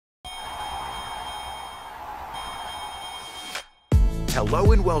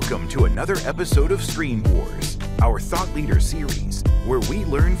Hello and welcome to another episode of Stream Wars, our thought leader series, where we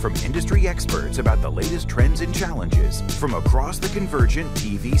learn from industry experts about the latest trends and challenges from across the convergent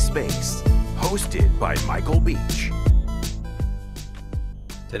TV space. Hosted by Michael Beach.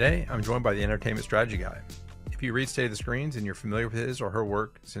 Today, I'm joined by the entertainment strategy guy. If you read State of the Screens and you're familiar with his or her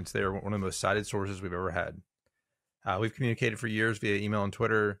work, since they are one of the most cited sources we've ever had. We've communicated for years via email and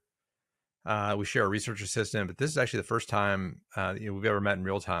Twitter. We share a research assistant, but this is actually the first time we've ever met in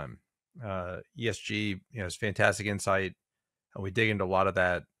real time. ESG has fantastic insight. We dig into a lot of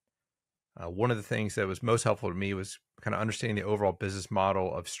that. One of the things that was most helpful to me was kind of understanding the overall business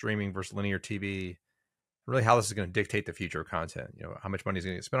model of streaming versus linear TV, really how this is going to dictate the future of content. How much money is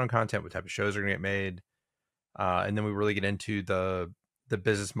going to get spent on content, what type of shows are going to get made. And then we really get into the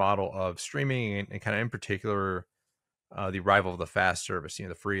business model of streaming and kind of in particular, the arrival of the FAST service,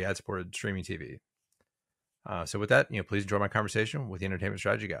 the free ad-supported streaming TV. So with that, please enjoy my conversation with the entertainment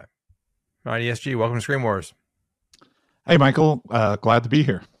strategy guy. All right, ESG, welcome to Screen Wars. Hey, Michael. Glad to be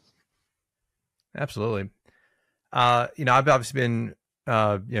here. Absolutely. I've obviously been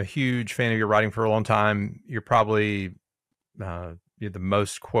a huge fan of your writing for a long time. You're probably you're the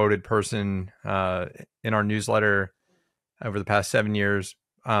most quoted person in our newsletter over the past 7 years.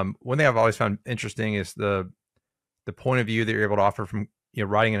 One thing I've always found interesting is the point of view that you're able to offer from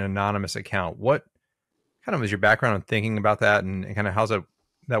writing an anonymous account. What kind of was your background in thinking about that, and kind of how's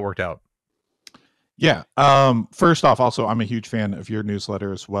that worked out? Yeah. First off, also, I'm a huge fan of your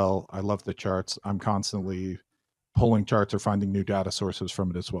newsletter as well. I love the charts. I'm constantly pulling charts or finding new data sources from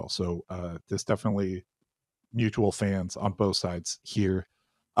it as well. So there's definitely mutual fans on both sides here.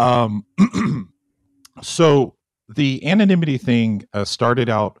 So the anonymity thing started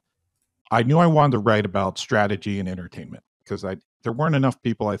out, I knew I wanted to write about strategy and entertainment because there weren't enough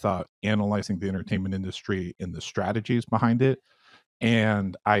people, I thought, analyzing the entertainment industry and the strategies behind it.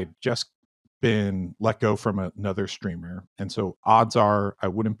 And I just been let go from another streamer, and so odds are I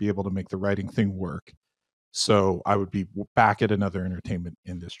wouldn't be able to make the writing thing work, so I would be back at another entertainment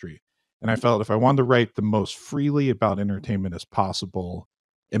industry. And I felt if I wanted to write the most freely about entertainment as possible,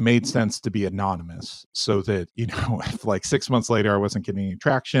 it made sense to be anonymous, so that if like 6 months later I wasn't getting any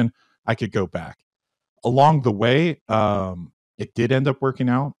traction, I could go back. Along the way, it did end up working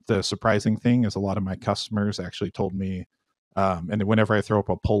out. The surprising thing is a lot of my customers actually told me, and whenever I throw up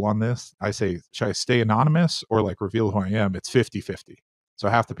a poll on this, I say, should I stay anonymous or like reveal who I am? It's 50-50. So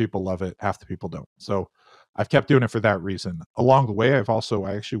half the people love it, half the people don't. So I've kept doing it for that reason. Along the way, I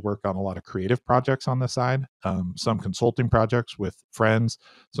actually worked on a lot of creative projects on the side, some consulting projects with friends,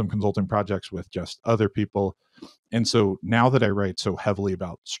 some consulting projects with just other people. And so now that I write so heavily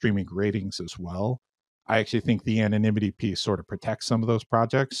about streaming ratings as well, I actually think the anonymity piece sort of protects some of those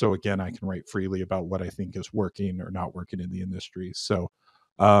projects. So again, I can write freely about what I think is working or not working in the industry. So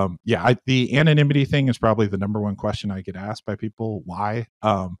the anonymity thing is probably the number one question I get asked by people. Why?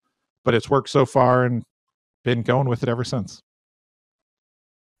 But it's worked so far and been going with it ever since.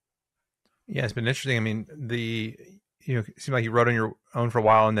 Yeah, it's been interesting. I mean, it seemed like you wrote on your own for a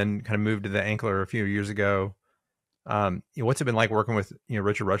while and then kind of moved to the Ankler a few years ago. What's it been like working with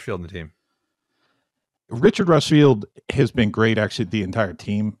Richard Rushfield and the team? Richard Rushfield has been great. Actually, the entire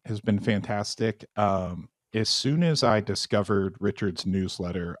team has been fantastic. As soon as I discovered Richard's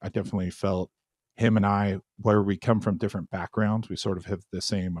newsletter, I definitely felt him and I, where we come from different backgrounds, we sort of have the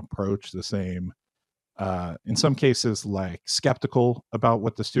same approach, the same, in some cases, like skeptical about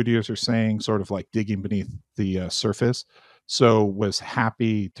what the studios are saying, sort of like digging beneath the surface. So was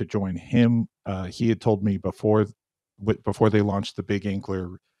happy to join him. He had told me before they launched the big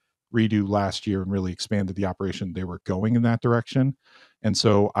Ankler redo last year and really expanded the operation, they were going in that direction. And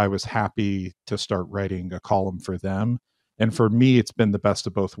so I was happy to start writing a column for them. And for me, it's been the best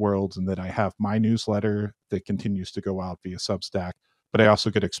of both worlds in that I have my newsletter that continues to go out via Substack, but I also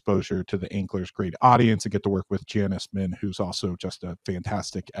get exposure to the Ankler's great audience and get to work with Janice Min, who's also just a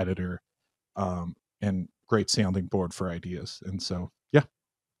fantastic editor and great sounding board for ideas. And so, yeah.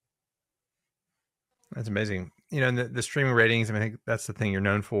 That's amazing. And the streaming ratings, I think that's the thing you're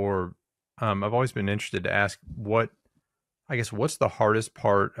known for. I've always been interested to ask what's the hardest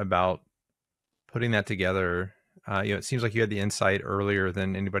part about putting that together? It seems like you had the insight earlier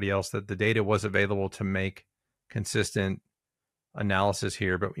than anybody else that the data was available to make consistent analysis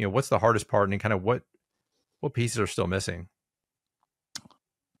here. But, what's the hardest part, and kind of what pieces are still missing?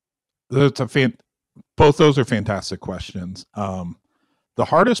 Both those are fantastic questions. The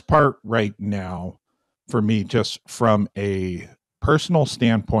hardest part right now for me, just from a personal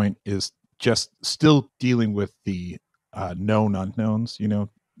standpoint, is just still dealing with the known unknowns,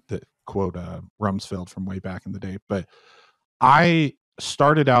 the quote Rumsfeld from way back in the day. But I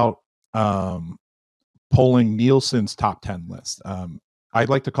started out polling Nielsen's top 10 list. I'd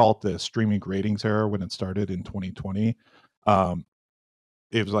like to call it the streaming ratings era when it started in 2020.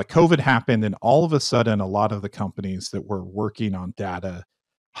 It was like COVID happened, and all of a sudden, a lot of the companies that were working on data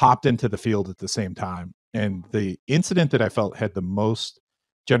hopped into the field at the same time. And the incident that I felt had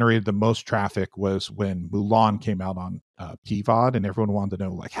generated the most traffic was when Mulan came out on PVOD, and everyone wanted to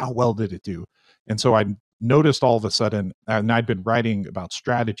know, like, how well did it do? And so I noticed all of a sudden, and I'd been writing about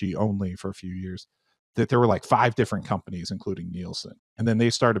strategy only for a few years, that there were like 5 different companies, including Nielsen. And then they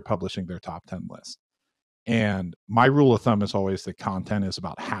started publishing their top 10 list. And my rule of thumb is always that content is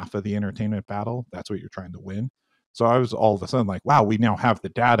about half of the entertainment battle. That's what you're trying to win. So I was all of a sudden like, wow, we now have the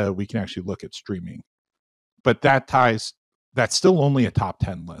data. We can actually look at streaming. But that's still only a top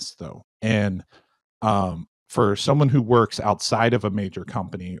 10 list, though. And for someone who works outside of a major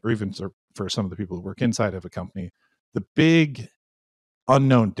company, or even for some of the people who work inside of a company, the big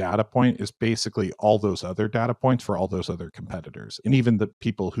unknown data point is basically all those other data points for all those other competitors. And even the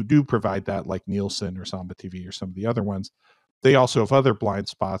people who do provide that, like Nielsen or Samba TV or some of the other ones, they also have other blind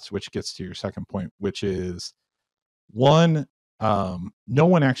spots, which gets to your second point, which is one, no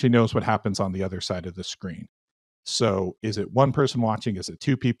one actually knows what happens on the other side of the screen. So is it one person watching? Is it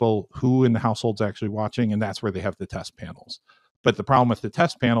 2 people? Who in the household's actually watching? And that's where they have the test panels. But the problem with the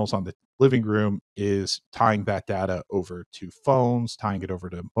test panels on the living room is tying that data over to phones, tying it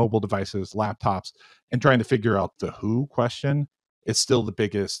over to mobile devices, laptops, and trying to figure out the who question is still the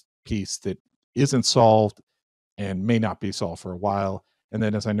biggest piece that isn't solved and may not be solved for a while. And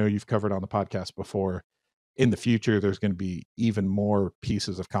then, as I know you've covered on the podcast before, in the future, there's going to be even more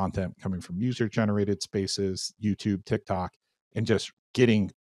pieces of content coming from user-generated spaces, YouTube, TikTok, and just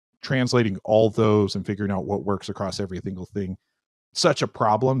translating all those and figuring out what works across every single thing. Such a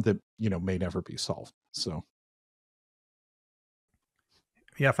problem that, may never be solved. So.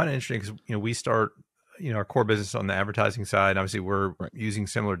 Yeah, I find it interesting because, we start, our core business on the advertising side. Obviously, we're using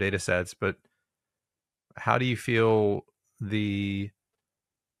similar data sets, but how do you feel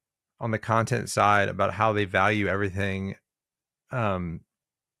on the content side about how they value everything? You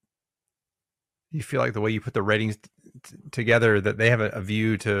feel like the way you put the ratings together, that they have a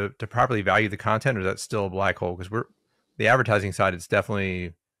view to properly value the content, or that's still a black hole? Because the advertising side, it's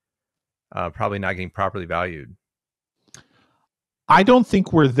definitely probably not getting properly valued. I don't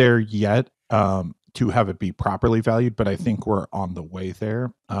think we're there yet to have it be properly valued, but I think we're on the way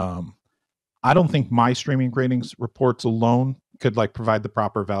there. I don't think my streaming ratings reports alone could provide the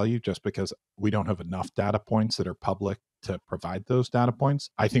proper value, just because we don't have enough data points that are public to provide those data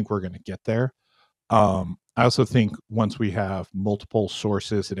points. I think we're going to get there. I also think once we have multiple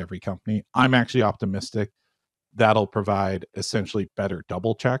sources at every company, I'm actually optimistic that'll provide essentially better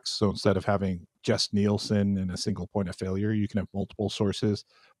double checks. So instead of having just Nielsen and a single point of failure, you can have multiple sources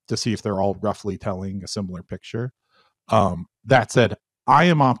to see if they're all roughly telling a similar picture. That said, I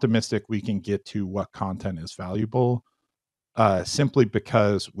am optimistic we can get to what content is valuable, simply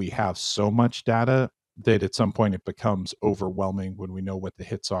because we have so much data that at some point it becomes overwhelming when we know what the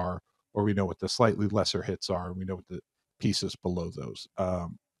hits are, or we know what the slightly lesser hits are, and we know what the pieces below those.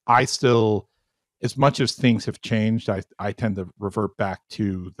 I still, as much as things have changed, I tend to revert back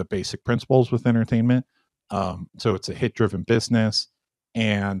to the basic principles with entertainment. So it's a hit-driven business,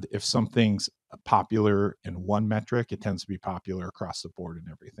 and if something's popular in one metric, it tends to be popular across the board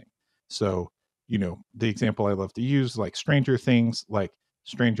in everything. So, the example I love to use, Stranger Things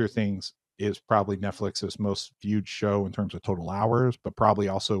is probably Netflix's most viewed show in terms of total hours, but probably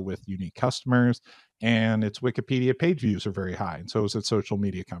also with unique customers, and its Wikipedia page views are very high, and so is its social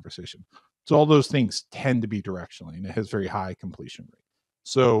media conversation. So all those things tend to be directionally, and it has very high completion rate.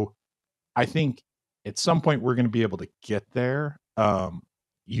 So I think at some point we're going to be able to get there.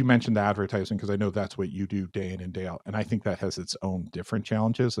 You mentioned the advertising, because I know that's what you do day in and day out. And I think that has its own different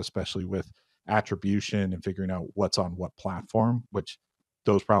challenges, especially with attribution and figuring out what's on what platform, which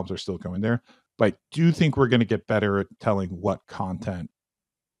those problems are still going there. But I do think we're going to get better at telling what content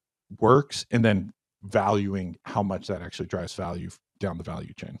works and then valuing how much that actually drives value down the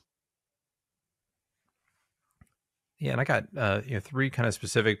value chain. Yeah, and I got 3 kind of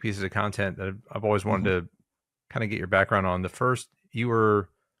specific pieces of content that I've always wanted to kind of get your background on. The first, you were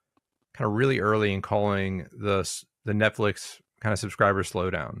kind of really early in calling the Netflix kind of subscriber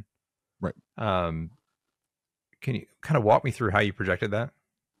slowdown. Right. Can you kind of walk me through how you projected that?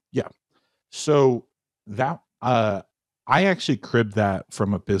 Yeah. So that I actually cribbed that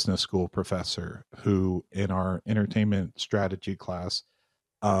from a business school professor who, in our entertainment strategy class,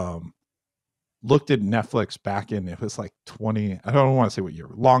 looked at Netflix back in, it was 20, I don't want to say what year,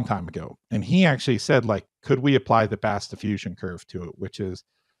 long time ago. And he actually said, could we apply the Bass diffusion curve to it, which is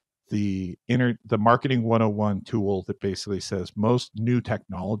the marketing 101 tool that basically says most new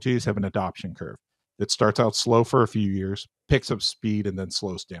technologies have an adoption curve that starts out slow for a few years, picks up speed, and then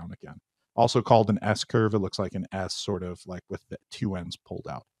slows down again. Also called an S curve. It looks like an S, sort of like with the two ends pulled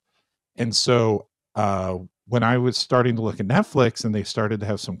out. And so when I was starting to look at Netflix and they started to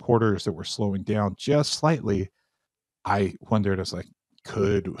have some quarters that were slowing down just slightly, I wondered, I was like,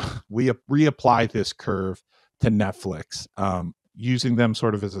 could we reapply this curve to Netflix, using them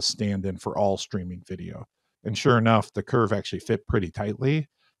sort of as a stand-in for all streaming video? And sure enough, the curve actually fit pretty tightly,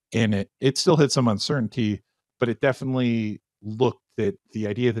 and it still had some uncertainty, but it definitely looked that the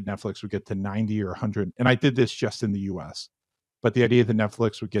idea that Netflix would get to 90 or 100, and I did this just in the US, but the idea that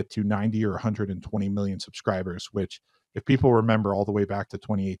Netflix would get to 90 or 120 million subscribers, which, if people remember all the way back to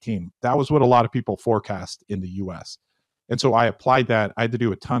 2018, that was what a lot of people forecast in the US. And so I applied that. I had to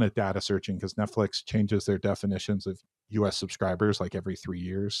do a ton of data searching because Netflix changes their definitions of US subscribers like every 3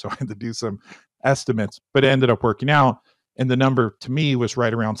 years. So I had to do some estimates, but it ended up working out. And the number to me was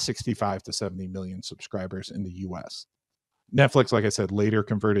right around 65 to 70 million subscribers in the US. Netflix, like I said, later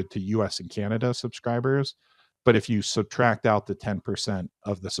converted to US and Canada subscribers. But if you subtract out the 10%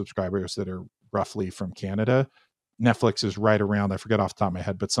 of the subscribers that are roughly from Canada, Netflix is right around, I forget off the top of my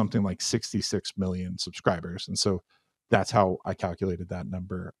head, but something like 66 million subscribers. And so that's how I calculated that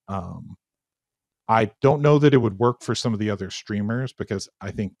number. I don't know that it would work for some of the other streamers because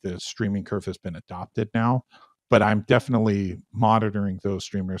I think the streaming curve has been adopted now, but I'm definitely monitoring those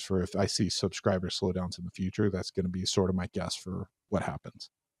streamers for if I see subscriber slowdowns in the future. That's going to be sort of my guess for what happens.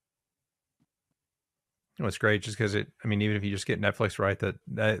 It's great just because even if you just get Netflix right, that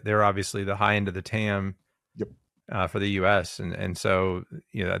they're obviously the high end of the TAM. Yep. For the US. And so,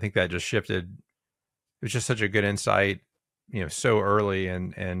 I think that just shifted. It was just such a good insight, so early.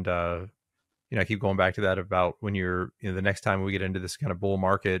 And I keep going back to that about when you're, the next time we get into this kind of bull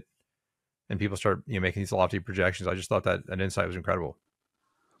market and people start, making these lofty projections. I just thought that insight was incredible.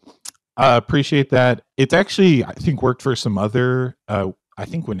 Appreciate that. It's actually, I think, worked for some other, I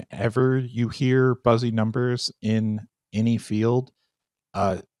think whenever you hear buzzy numbers in any field,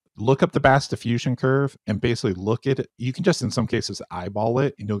 look up the Bass diffusion curve and basically look at it. You can just, in some cases, eyeball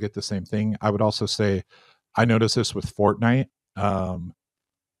it and you'll get the same thing. I would also say, I noticed this with Fortnite.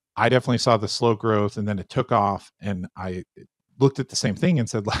 I definitely saw the slow growth and then it took off, and I looked at the same thing and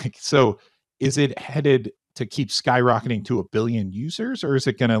said, like, so is it headed to keep skyrocketing to 1 billion users, or is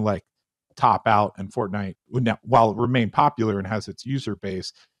it going to like top out? And Fortnite, while it remained popular and has its user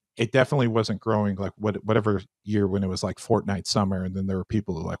base, it definitely wasn't growing like whatever year when it was like Fortnite summer. And then there were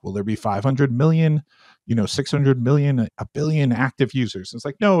people who were like, will there be 500 million, 600 million, 1 billion active users? And it's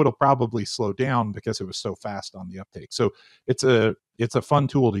like, no, it'll probably slow down because it was so fast on the uptake. So it's a fun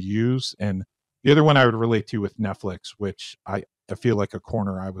tool to use. And the other one I would relate to with Netflix, which I feel like a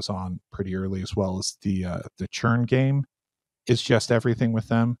corner I was on pretty early as well, is the churn game is just everything with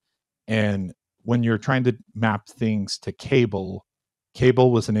them. And when you're trying to map things to cable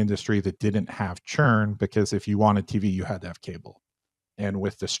was an industry that didn't have churn, because if you wanted TV, you had to have cable. And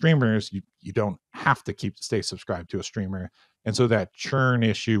with the streamers, you don't have to stay subscribed to a streamer. And so that churn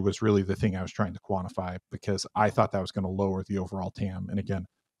issue was really the thing I was trying to quantify, because I thought that was going to lower the overall TAM. And again,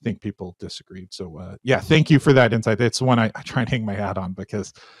 I think people disagreed. So thank you for that insight. It's one I try and hang my hat on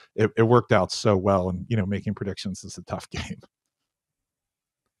because it worked out so well. And, making predictions is a tough game.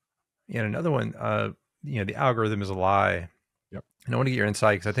 Yeah, and another one, the algorithm is a lie. Yep. And I want to get your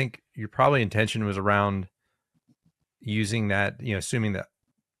insight, because I think your probably intention was around using that, assuming that,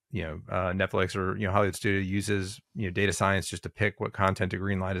 Netflix or, Hollywood Studio uses, data science just to pick what content to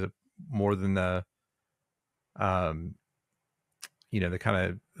greenlight is more than the, the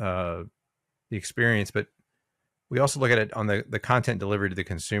kind of the experience. But we also look at it on the content delivery to the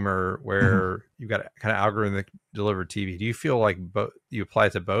consumer, where you've got kind of algorithmic delivered TV. Do you feel like you apply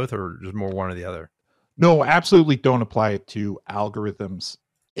it to both, or just more one or the other? No, absolutely don't apply it to algorithms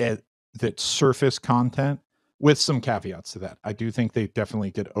that surface content, with some caveats to that. I do think they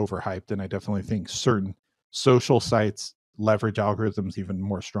definitely get overhyped, and I definitely think certain social sites leverage algorithms even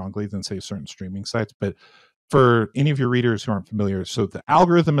more strongly than, say, certain streaming sites. But for any of your readers who aren't familiar, so the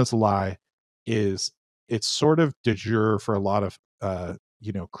algorithm is a lie it's sort of de jure for a lot of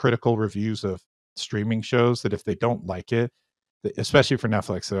critical reviews of streaming shows, that if they don't like it, especially for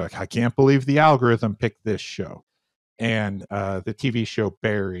Netflix, they're like, I can't believe the algorithm picked this show. And the TV show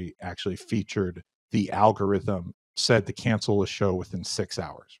Barry actually featured the algorithm said to cancel a show within 6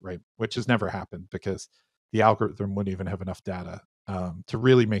 hours, right? Which has never happened, because the algorithm wouldn't even have enough data to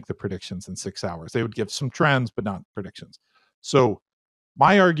really make the predictions in 6 hours. They would give some trends, but not predictions. So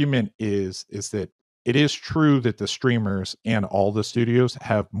my argument is that it is true that the streamers and all the studios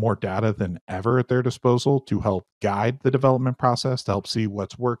have more data than ever at their disposal to help guide the development process, to help see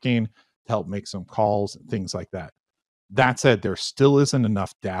what's working, to help make some calls and things like that. That said, there still isn't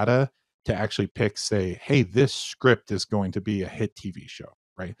enough data to actually pick, say, hey, this script is going to be a hit TV show,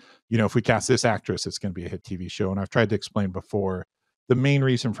 right? If we cast this actress, it's going to be a hit TV show. And I've tried to explain before, the main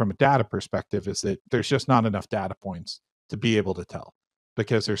reason from a data perspective is that there's just not enough data points to be able to tell,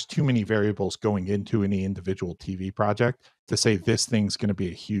 because there's too many variables going into any individual TV project to say this thing's going to be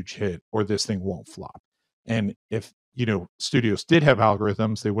a huge hit or this thing won't flop. And if, studios did have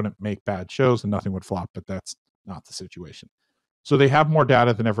algorithms, they wouldn't make bad shows and nothing would flop, but that's not the situation. So they have more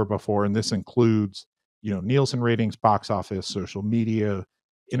data than ever before. And this includes, Nielsen ratings, box office, social media,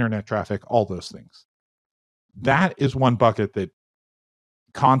 internet traffic, all those things. That is one bucket that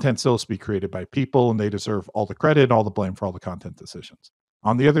content still has to be created by people, and they deserve all the credit, all the blame for all the content decisions.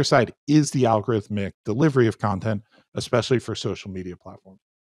 On the other side is the algorithmic delivery of content, especially for social media platforms.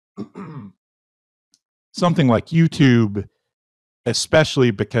 Something like YouTube,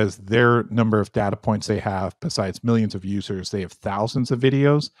 especially because their number of data points they have, besides millions of users, they have thousands of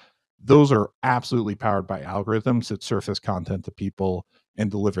videos. Those are absolutely powered by algorithms that surface content to people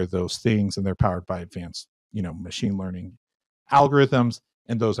and deliver those things. And they're powered by advanced, machine learning algorithms,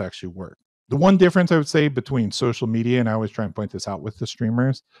 and those actually work. The one difference I would say between social media, and I always try and point this out with the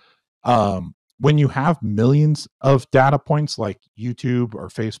streamers, when you have millions of data points like YouTube or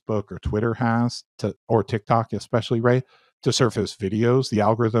Facebook or Twitter has, or TikTok especially, right, to surface videos, the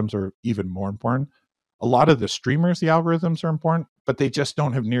algorithms are even more important. A lot of the streamers, the algorithms are important, but they just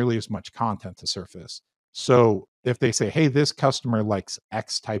don't have nearly as much content to surface. So if they say, hey, this customer likes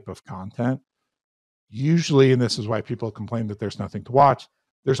X type of content, usually, and this is why people complain that there's nothing to watch,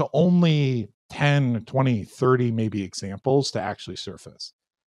 there's only 10, 20, 30 maybe examples to actually surface.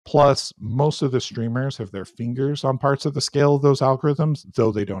 Plus, most of the streamers have their fingers on parts of the scale of those algorithms,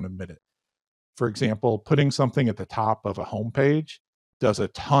 though they don't admit it. For example, putting something at the top of a homepage does a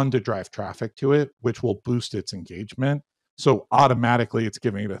ton to drive traffic to it, which will boost its engagement. So automatically it's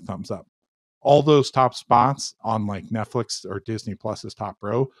giving it a thumbs up. All those top spots on like Netflix or Disney Plus's top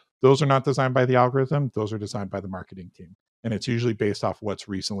row, those are not designed by the algorithm. Those are designed by the marketing team. And it's usually based off what's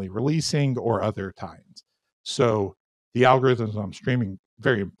recently releasing or other tie-ins. So the algorithms on streaming,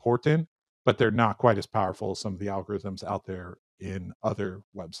 very important, but they're not quite as powerful as some of the algorithms out there in other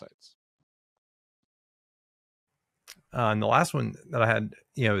websites. And the last one that I had,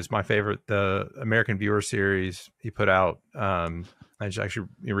 is my favorite, the American Viewer series he put out. I just actually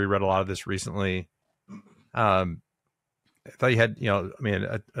reread a lot of this recently. I thought you had,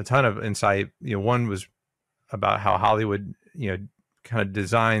 a ton of insight. One was about how Hollywood, kind of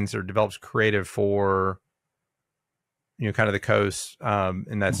designs or develops creative for, kind of the coast.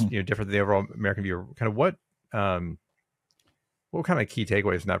 And that's, different than the overall American Viewer. Kind of what kind of key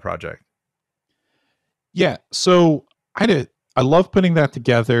takeaways from that project? Yeah. So I love putting that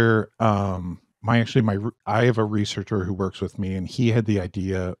together. I have a researcher who works with me, and he had the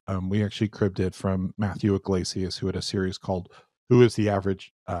idea. We actually cribbed it from Matthew Iglesias, who had a series called "Who is the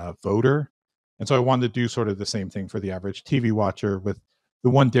Average Voter?" And so I wanted to do sort of the same thing for the average TV watcher, with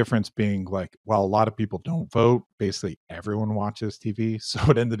the one difference being like, while a lot of people don't vote, basically everyone watches TV. So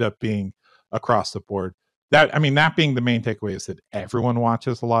it ended up being across the board. That being the main takeaway is that everyone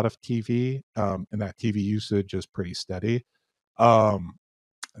watches a lot of TV, and that TV usage is pretty steady. And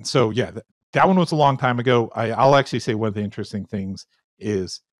so, yeah, that one was a long time ago. I'll actually say one of the interesting things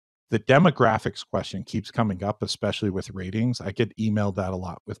is the demographics question keeps coming up, especially with ratings. I get emailed that a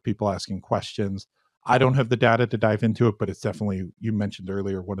lot with people asking questions. I don't have the data to dive into it, but it's definitely, you mentioned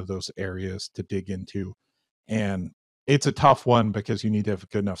earlier, one of those areas to dig into. And it's a tough one because you need to have a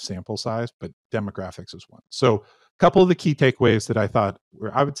good enough sample size, but demographics is one. So a couple of the key takeaways that I thought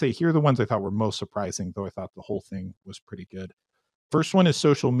were, I would say here are the ones I thought were most surprising, though I thought the whole thing was pretty good. First one is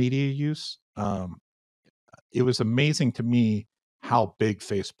social media use. It was amazing to me how big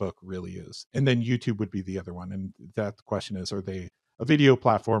Facebook really is. And then YouTube would be the other one. And that question is, are they a video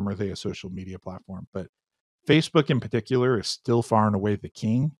platform or are they a social media platform? But Facebook in particular is still far and away the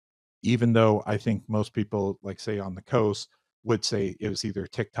king, even though I think most people, like say on the coast, would say it was either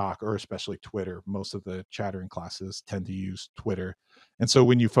TikTok or especially Twitter. Most of the chattering classes tend to use Twitter. And so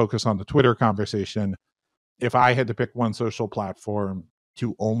when you focus on the Twitter conversation, if I had to pick one social platform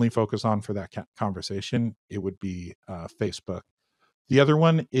to only focus on for that conversation, it would be Facebook. The other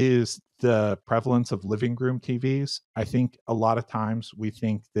one is the prevalence of living room TVs. I think a lot of times we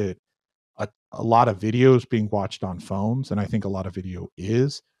think that a lot of video is being watched on phones, and I think a lot of video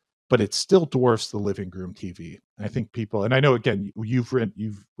is, but it still dwarfs the living room TV. And I think people, and I know again, you've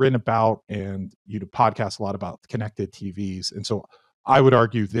written about and you podcast a lot about connected TVs, and so I would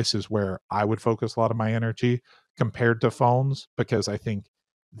argue this is where I would focus a lot of my energy compared to phones, because I think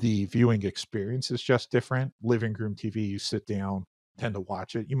the viewing experience is just different. Living room TV, you sit down, tend to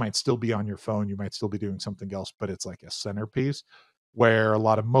watch it. You might still be on your phone, you might still be doing something else, but it's like a centerpiece. Where a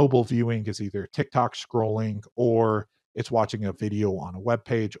lot of mobile viewing is either TikTok scrolling, or it's watching a video on a web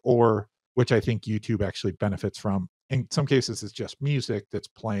page, or which I think YouTube actually benefits from. In some cases, it's just music that's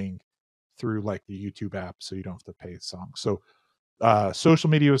playing through like the YouTube app, so you don't have to pay songs. So social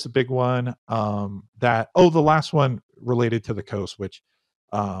media was a big one. The last one related to the coast, which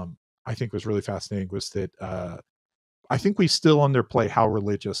I think was really fascinating, was that I think we still underplay how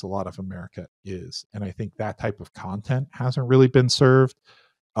religious a lot of America is. And I think that type of content hasn't really been served.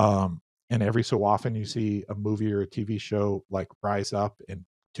 And every so often you see a movie or a TV show like rise up and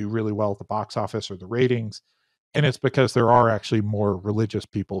do really well at the box office or the ratings. And it's because there are actually more religious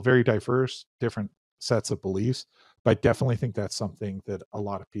people, very diverse, different sets of beliefs. But I definitely think that's something that a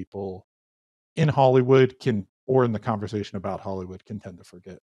lot of people in Hollywood can, or in the conversation about Hollywood, can tend to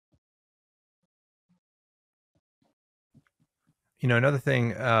forget. Another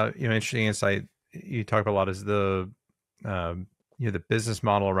thing, interesting insight you talk about a lot is the business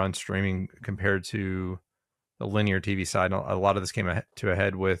model around streaming compared to the linear TV side. A lot of this came to a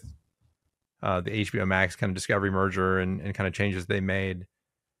head with the HBO Max kind of Discovery merger and kind of changes they made.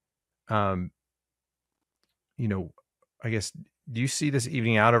 I guess, do you see this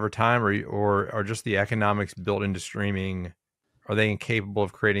evening out over time, or are just the economics built into streaming, are they incapable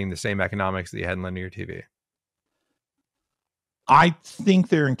of creating the same economics that you had in linear TV? I think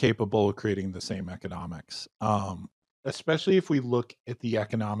they're incapable of creating the same economics, especially if we look at the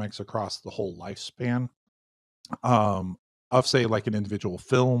economics across the whole lifespan of, say, like an individual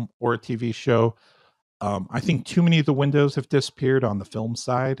film or a TV show. I think too many of the windows have disappeared on the film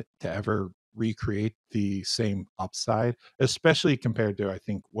side to ever recreate the same upside, especially compared to, I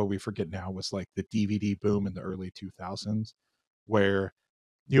think, what we forget now was like the DVD boom in the early 2000s, where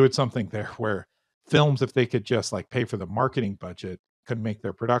you had something there where films, if they could just like pay for the marketing budget, could make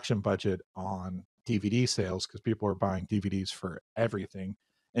their production budget on DVD sales, because people were buying DVDs for everything,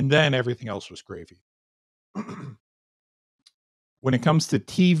 and then everything else was gravy. When it comes to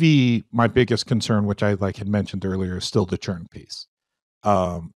TV, my biggest concern, which I had mentioned earlier, is still the churn piece.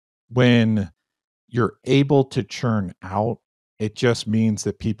 When you're able to churn out, it just means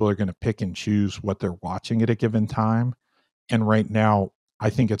that people are going to pick and choose what they're watching at a given time. And right now, I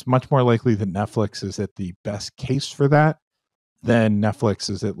think it's much more likely that Netflix is at the best case for that than Netflix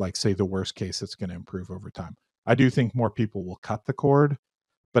is at, like, say, the worst case it's going to improve over time. I do think more people will cut the cord,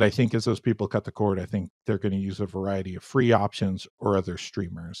 but I think as those people cut the cord, I think they're going to use a variety of free options or other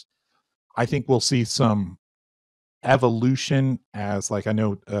streamers. I think we'll see some evolution as, like, I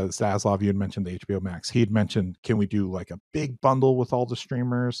know Zaslav, you had mentioned the HBO Max. He had mentioned, can we do like a big bundle with all the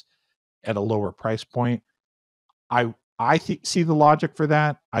streamers at a lower price point? I see the logic for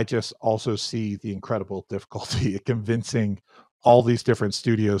that. I just also see the incredible difficulty of convincing all these different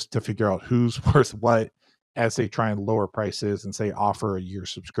studios to figure out who's worth what as they try and lower prices and, say, offer a year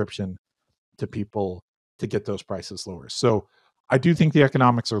subscription to people to get those prices lower. So I do think the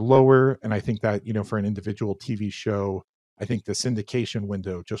economics are lower. And I think that, for an individual TV show, I think the syndication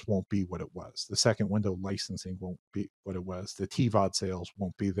window just won't be what it was. The second window licensing won't be what it was. The TVOD sales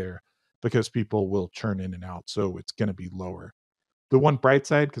won't be there, because people will churn in and out. So it's going to be lower. The one bright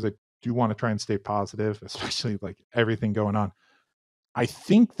side, because I do want to try and stay positive, especially like everything going on, I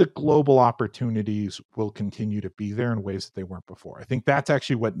think the global opportunities will continue to be there in ways that they weren't before. I think that's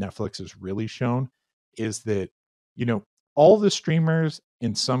actually what Netflix has really shown, is that, all the streamers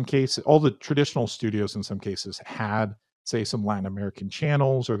in some cases, all the traditional studios in some cases had, say, some Latin American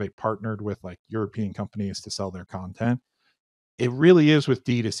channels, or they partnered with like European companies to sell their content. It really is with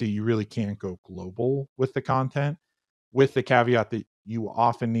D2C, you really can't go global with the content, with the caveat that you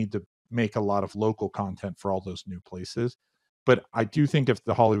often need to make a lot of local content for all those new places. But I do think if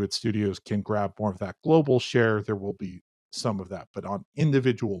the Hollywood studios can grab more of that global share, there will be some of that. But on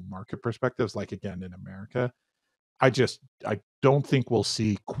individual market perspectives, like again in America, I don't think we'll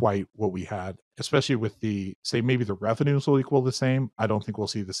see quite what we had, especially with the, say, maybe the revenues will equal the same. I don't think we'll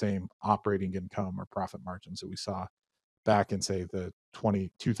see the same operating income or profit margins that we saw back in, say, the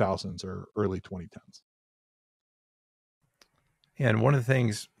 2000s or early 2010s. And one of the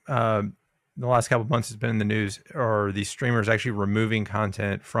things the last couple of months has been in the news are these streamers actually removing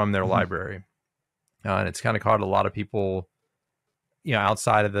content from their library. And it's kind of caught a lot of people,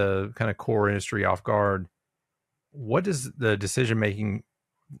 outside of the kind of core industry off guard. What does the decision-making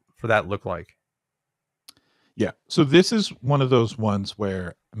for that look like? Yeah. So this is one of those ones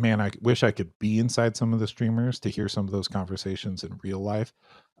where, man, I wish I could be inside some of the streamers to hear some of those conversations in real life.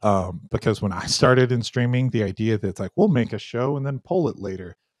 Because when I started in streaming, the idea that it's like, we'll make a show and then pull it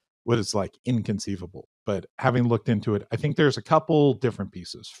later was like inconceivable. But having looked into it, I think there's a couple different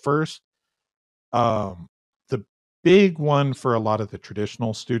pieces. First, the big one for a lot of the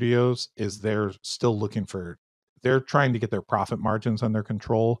traditional studios is they're trying to get their profit margins under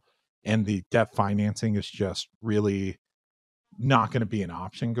control, and the debt financing is just really not going to be an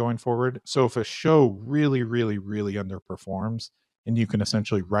option going forward. So if a show really, really, really underperforms and you can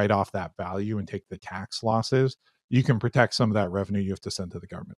essentially write off that value and take the tax losses, you can protect some of that revenue you have to send to the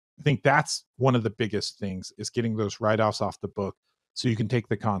government. I think that's one of the biggest things, is getting those write-offs off the book so you can take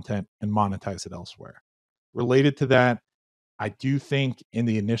the content and monetize it elsewhere. Related to that, I do think in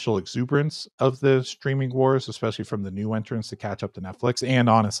the initial exuberance of the streaming wars, especially from the new entrants to catch up to Netflix, and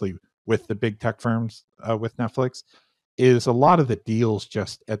honestly with the big tech firms with Netflix, is a lot of the deals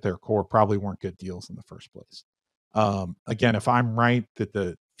just at their core probably weren't good deals in the first place. Again, if I'm right that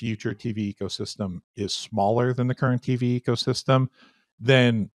the future TV ecosystem is smaller than the current TV ecosystem,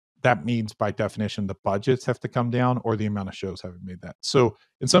 then that means by definition the budgets have to come down, or the amount of shows haven't made that. So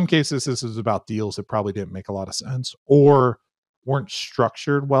in some cases, this is about deals that probably didn't make a lot of sense or weren't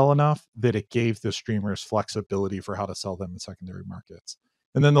structured well enough that it gave the streamers flexibility for how to sell them in secondary markets.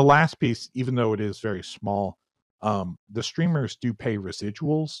 And then the last piece, even though it is very small, the streamers do pay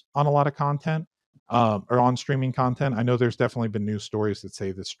residuals on a lot of content, or on streaming content. I know there's definitely been news stories that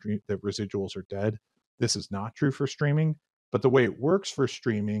say that residuals are dead. This is not true for streaming, but the way it works for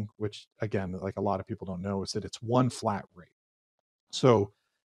streaming, which again, like a lot of people don't know, is that it's one flat rate. So,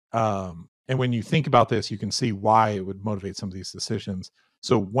 and when you think about this, you can see why it would motivate some of these decisions.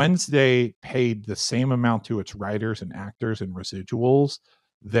 So Wednesday paid the same amount to its writers and actors in residuals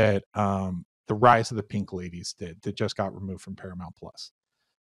that the Rise of the Pink Ladies did, that just got removed from Paramount Plus.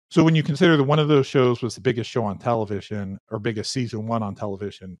 So when you consider that one of those shows was the biggest show on television, or biggest season one on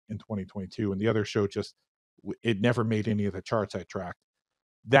television in 2022, and the other show it never made any of the charts I tracked,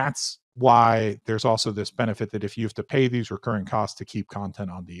 that's why there's also this benefit that if you have to pay these recurring costs to keep content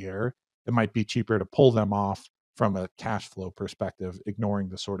on the air, it might be cheaper to pull them off from a cash flow perspective, ignoring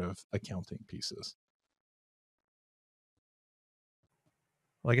the sort of accounting pieces.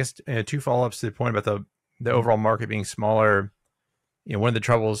 Well, I guess two follow-ups to the point about the overall market being smaller. One of the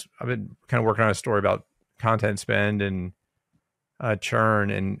troubles, I've been kind of working on a story about content spend and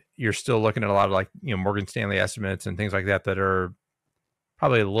churn, and you're still looking at a lot of Morgan Stanley estimates and things like that are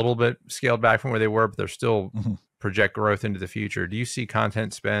probably a little bit scaled back from where they were, but they're still project growth into the future. Do you see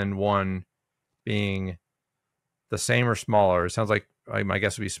content spend being the same or smaller? It sounds like my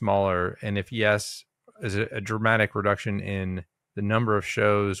guess would be smaller. And if yes, is it a dramatic reduction in the number of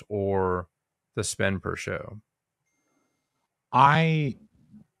shows or the spend per show? I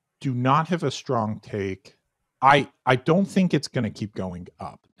do not have a strong take. I don't think it's going to keep going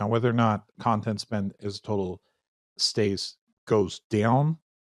up. Now, whether or not content spend as total goes down,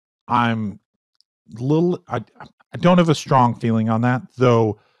 I don't have a strong feeling on that,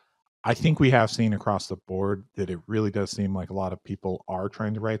 though. I think we have seen across the board that it really does seem like a lot of people are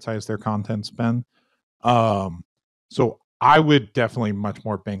trying to right size their content spend. So I would definitely much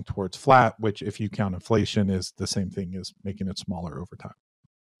more bank towards flat, which, if you count inflation, is the same thing as making it smaller over time.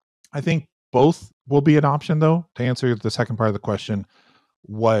 I think both will be an option, though. To answer the second part of the question,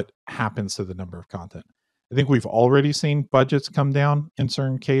 what happens to the number of content? I think we've already seen budgets come down in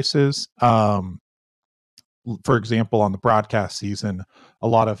certain cases. For example, on the broadcast season, a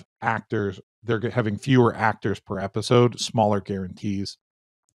lot of actors, they're having fewer actors per episode, smaller guarantees,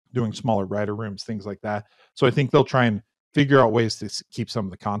 doing smaller writer rooms, things like that. So I think they'll try and figure out ways to keep some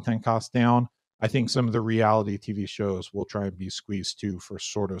of the content costs down. I think some of the reality TV shows will try and be squeezed too for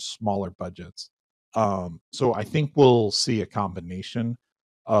sort of smaller budgets. So I think we'll see a combination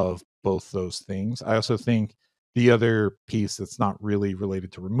of both those things. I also think the other piece that's not really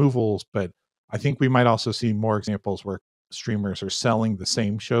related to removals, but I think we might also see more examples where streamers are selling the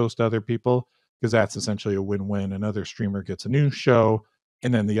same shows to other people, because that's essentially a win-win. Another streamer gets a new show,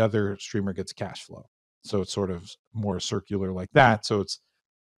 and then the other streamer gets cash flow. So it's sort of more circular like that. So it's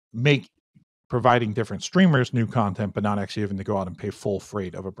providing different streamers new content, but not actually having to go out and pay full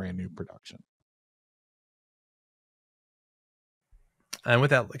freight of a brand new production. And with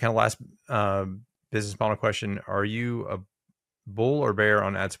that kind of last business model question, are you a bull or bear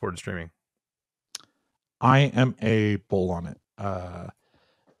on ad-supported streaming? I am a bull on it,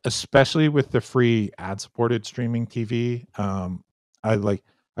 especially with the free ad-supported streaming TV.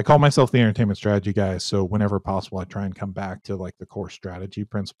 I I call myself the entertainment strategy guy. So whenever possible, I try and come back to like the core strategy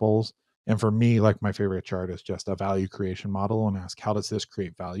principles. And for me, like my favorite chart is just a value creation model and ask, how does this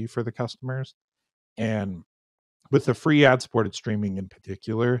create value for the customers? And with the free ad supported streaming in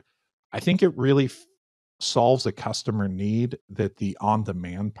particular, I think it really solves a customer need that the on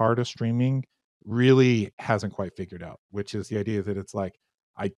demand part of streaming really hasn't quite figured out, which is the idea that it's like,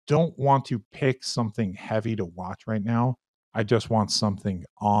 I don't want to pick something heavy to watch right now. I just want something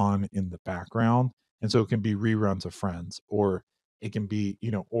on in the background. And so it can be reruns of Friends, or it can be,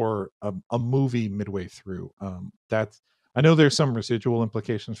 or a movie midway through. That's, I know there's some residual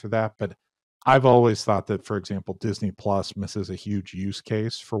implications for that, but I've always thought that, for example, Disney Plus misses a huge use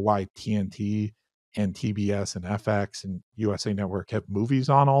case for why TNT and TBS and FX and USA Network have movies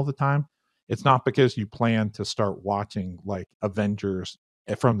on all the time. It's not because you plan to start watching like Avengers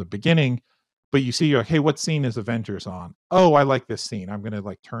from the beginning, but you see, you're like, hey, what scene is Avengers on? Oh, I like this scene. I'm going to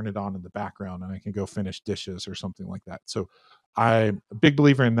like turn it on in the background and I can go finish dishes or something like that. So I'm a big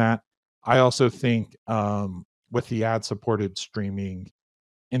believer in that. I also think with the ad supported streaming,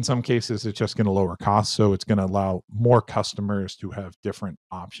 in some cases, it's just going to lower costs. So it's going to allow more customers to have different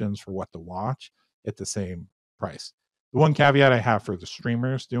options for what to watch at the same price. The one caveat I have for the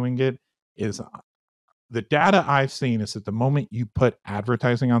streamers doing it is the data I've seen is that the moment you put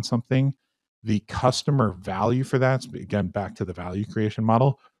advertising on something, the customer value for that, again, back to the value creation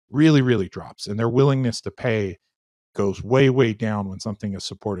model, really, really drops. And their willingness to pay goes way, way down when something is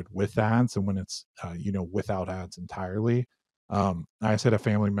supported with ads and when it's, without ads entirely. I just had a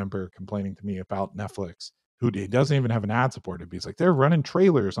family member complaining to me about Netflix who doesn't even have an ad supported. He's like, they're running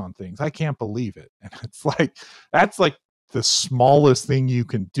trailers on things. I can't believe it. And it's like, that's like the smallest thing you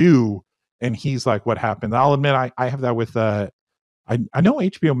can do. And he's like, what happened? I'll admit, I have that with, I know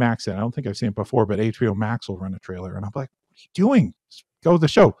HBO Max, I don't think I've seen it before, but HBO Max will run a trailer. And I'm like, what are you doing? Just go to the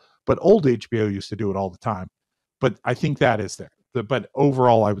show. But old HBO used to do it all the time. But I think that is there. But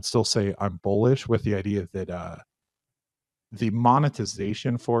overall, I would still say I'm bullish with the idea that the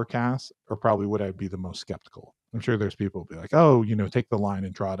monetization forecasts are probably what I'd be the most skeptical. I'm sure there's people who be like, oh, take the line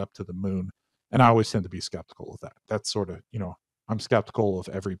and draw it up to the moon. And I always tend to be skeptical of that. That's sort of, I'm skeptical of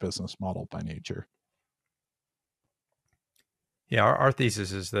every business model by nature. Yeah, our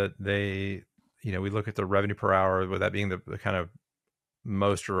thesis is that we look at the revenue per hour, with that being the kind of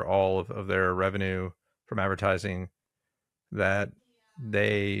most or all of their revenue from advertising, that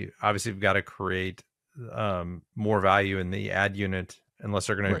they obviously have got to create more value in the ad unit, unless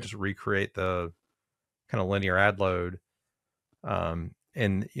they're going to just recreate the kind of linear ad load. And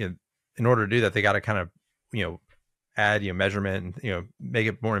in order to do that, they got to kind of add measurement and make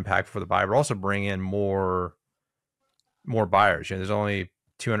it more impactful for the buyer, but also bring in more buyers. There's only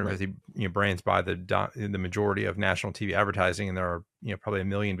 250 brands buy the majority of national TV advertising, and there are probably 1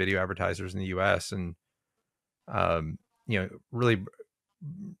 million video advertisers in the U.S. and really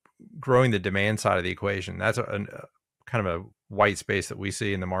growing the demand side of the equation. That's a kind of a white space that we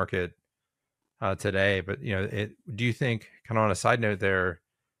see in the market today. But do you think, kind of on a side note there,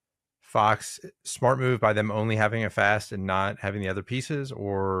 Fox, smart move by them only having a fast and not having the other pieces,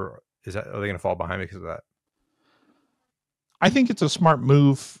 or are they going to fall behind because of that? I think it's a smart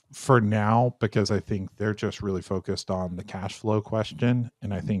move for now, because I think they're just really focused on the cash flow question.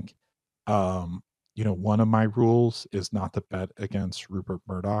 And I think, one of my rules is not to bet against Rupert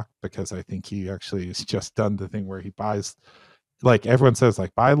Murdoch, because I think he actually has just done the thing where he buys, like everyone says,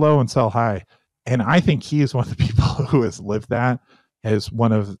 like buy low and sell high. And I think he is one of the people who has lived that. As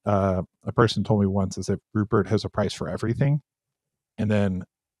one of a person told me once, is that Rupert has a price for everything. And then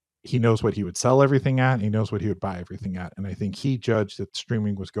he knows what he would sell everything at, and he knows what he would buy everything at. And I think he judged that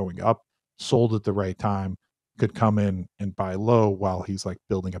streaming was going up, sold at the right time, could come in and buy low while he's like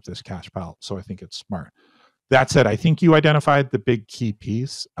building up this cash pile. So I think it's smart. That said, I think you identified the big key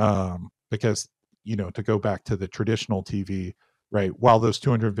piece, because, to go back to the traditional TV, right, while those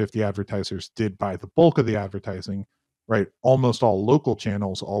 250 advertisers did buy the bulk of the advertising, right, almost all local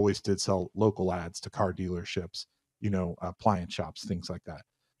channels always did sell local ads to car dealerships, appliance shops, things like that.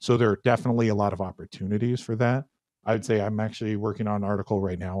 So there are definitely a lot of opportunities for that. I would say I'm actually working on an article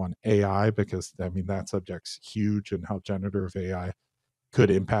right now on AI, because that subject's huge, and how generative AI could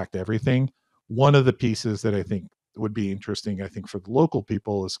impact everything. One of the pieces that I think would be interesting, I think, for the local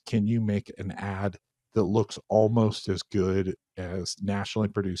people is, can you make an ad that looks almost as good as nationally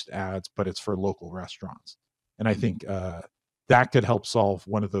produced ads, but it's for local restaurants? And I think that could help solve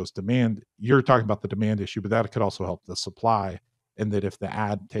one of those demand. You're talking about the demand issue, but that could also help the supply. And that if the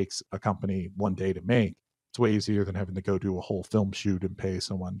ad takes a company one day to make, it's way easier than having to go do a whole film shoot and pay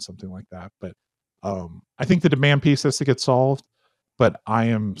someone something like that. But I think the demand piece has to get solved. but I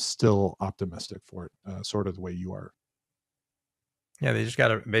am still optimistic for it, sort of the way you are. Yeah, they just got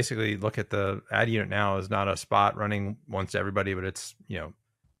to basically look at the ad unit now as not a spot running once to everybody, but it's,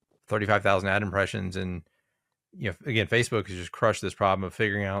 35,000 ad impressions. And, again, Facebook has just crushed this problem of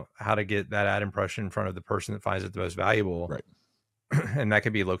figuring out how to get that ad impression in front of the person that finds it the most valuable. Right. And that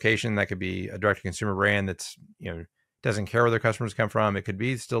could be location, that could be a direct to consumer brand that's, doesn't care where their customers come from. It could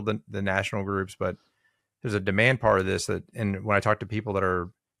be still the national groups, but there's a demand part of this that, and when I talk to people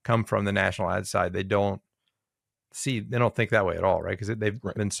that come from the national ad side, they don't think that way at all, right? Because they've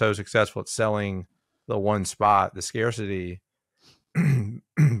been so successful at selling the one spot, the scarcity.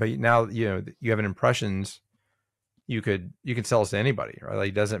 But now, you have an impressions, you can sell this to anybody, right? Like,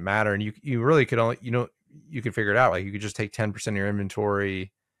 it doesn't matter. And you really could only, you could figure it out. Like, you could just take 10% of your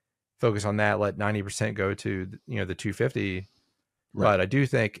inventory, focus on that, let 90% go to, the 250. Right. But I do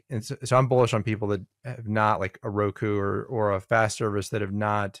think, and so I'm bullish on people that have not, like a Roku or a fast service, that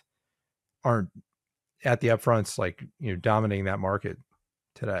aren't at the upfronts, like, dominating that market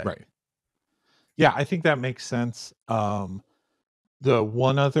today. Right. Yeah, I think that makes sense. The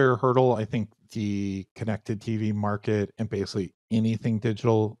one other hurdle, I think the connected TV market and basically anything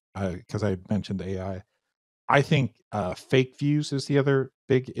digital, because I mentioned AI, I think fake views is the other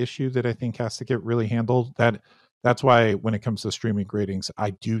big issue that I think has to get really handled. That's why when it comes to streaming ratings,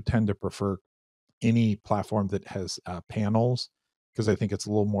 I do tend to prefer any platform that has panels, because I think it's a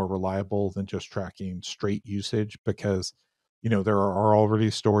little more reliable than just tracking straight usage, because there are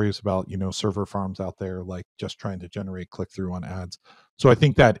already stories about server farms out there like just trying to generate click-through on ads. So I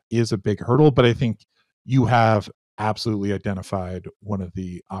think that is a big hurdle, but I think you have absolutely identified one of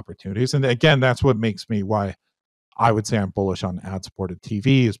the opportunities. And again, that's what makes me why I would say I'm bullish on ad-supported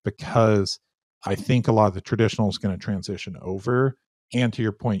TV, is because I think a lot of the traditional is going to transition over. And to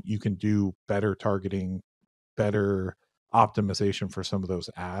your point, you can do better targeting, better optimization for some of those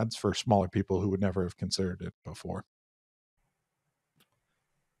ads for smaller people who would never have considered it before.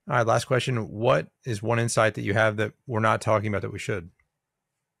 All right, last question. What is one insight that you have that we're not talking about that we should?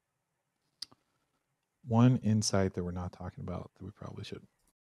 One insight that we're not talking about that we probably should.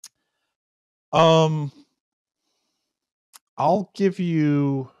 I'll give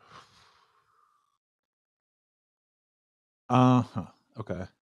you. Okay. I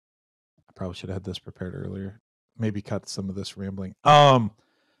probably should have had this prepared earlier. Maybe cut some of this rambling. Okay,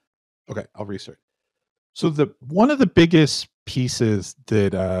 I'll restart. So one of the biggest pieces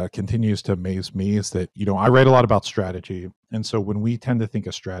that continues to amaze me is that, I write a lot about strategy. And so when we tend to think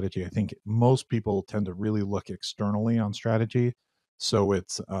of strategy, I think most people tend to really look externally on strategy. So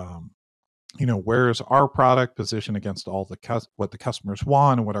it's, where's our product positioned against all what the customers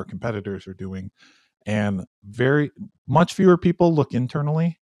want and what our competitors are doing. And very much fewer people look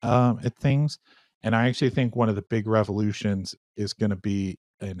internally at things. And I actually think one of the big revolutions is going to be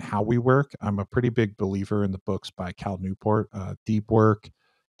in how we work. I'm a pretty big believer in the books by Cal Newport, Deep Work,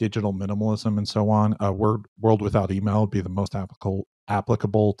 Digital Minimalism, and so on. World Without Email would be the most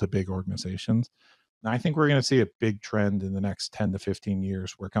applicable to big organizations. And I think we're going to see a big trend in the next 10 to 15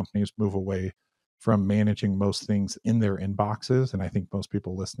 years where companies move away from managing most things in their inboxes. And I think most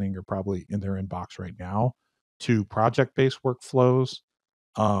people listening are probably in their inbox right now, to project-based workflows,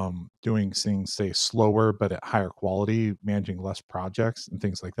 doing things, say, slower but at higher quality, managing less projects and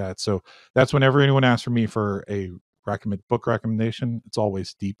things like that. So that's whenever anyone asks for me for a book recommendation, it's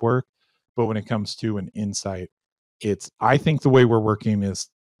always Deep Work. But when it comes to an insight, I think the way we're working is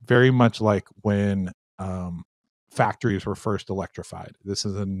very much like when factories were first electrified. This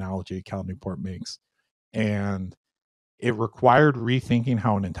is an analogy Cal Newport makes. And it required rethinking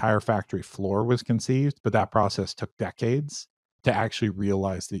how an entire factory floor was conceived, but that process took decades to actually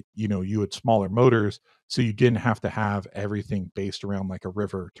realize that, you had smaller motors, so you didn't have to have everything based around like a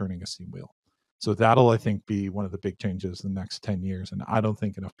river turning a steam wheel. So that'll, I think, be one of the big changes in the next 10 years. And I don't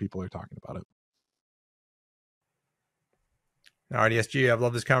think enough people are talking about it. All right, ESG, I've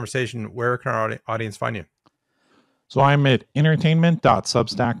loved this conversation. Where can our audience find you? So I'm at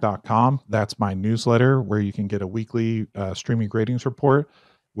entertainment.substack.com. That's my newsletter where you can get a weekly streaming ratings report,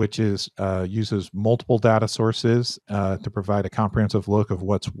 which uses multiple data sources to provide a comprehensive look of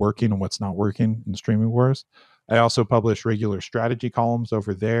what's working and what's not working in streaming wars. I also publish regular strategy columns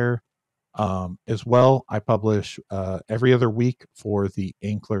over there as well. I publish every other week for the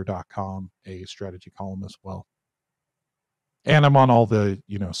Ankler.com a strategy column as well. And I'm on all the,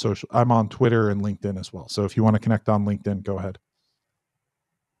 social. I'm on Twitter and LinkedIn as well. So if you want to connect on LinkedIn, go ahead.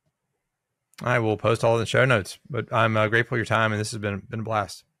 I will post all in the show notes. But I'm grateful for your time, and this has been a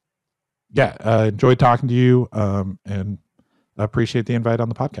blast. Yeah, enjoyed talking to you, and appreciate the invite on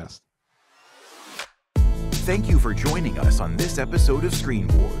the podcast. Thank you for joining us on this episode of Screen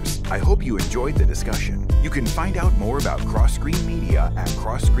Wars. I hope you enjoyed the discussion. You can find out more about Cross Screen Media at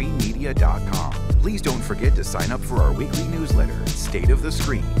crossscreenmedia.com. Please don't forget to sign up for our weekly newsletter, State of the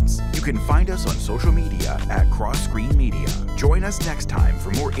Screens. You can find us on social media at Cross Screen Media. Join us next time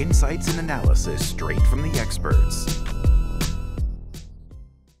for more insights and analysis straight from the experts.